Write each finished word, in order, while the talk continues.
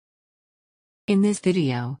In this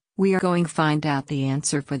video, we are going to find out the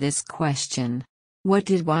answer for this question. What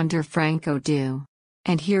did Wander Franco do?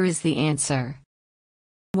 And here is the answer.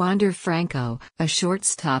 Wander Franco, a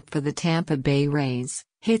shortstop for the Tampa Bay Rays,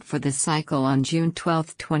 hit for the cycle on June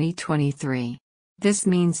 12, 2023. This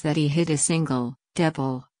means that he hit a single,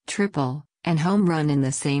 double, triple, and home run in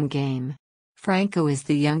the same game. Franco is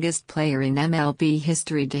the youngest player in MLB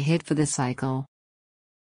history to hit for the cycle.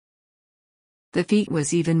 The feat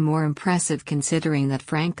was even more impressive considering that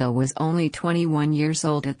Franco was only 21 years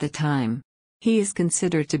old at the time. He is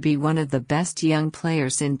considered to be one of the best young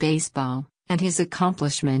players in baseball, and his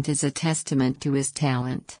accomplishment is a testament to his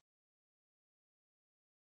talent.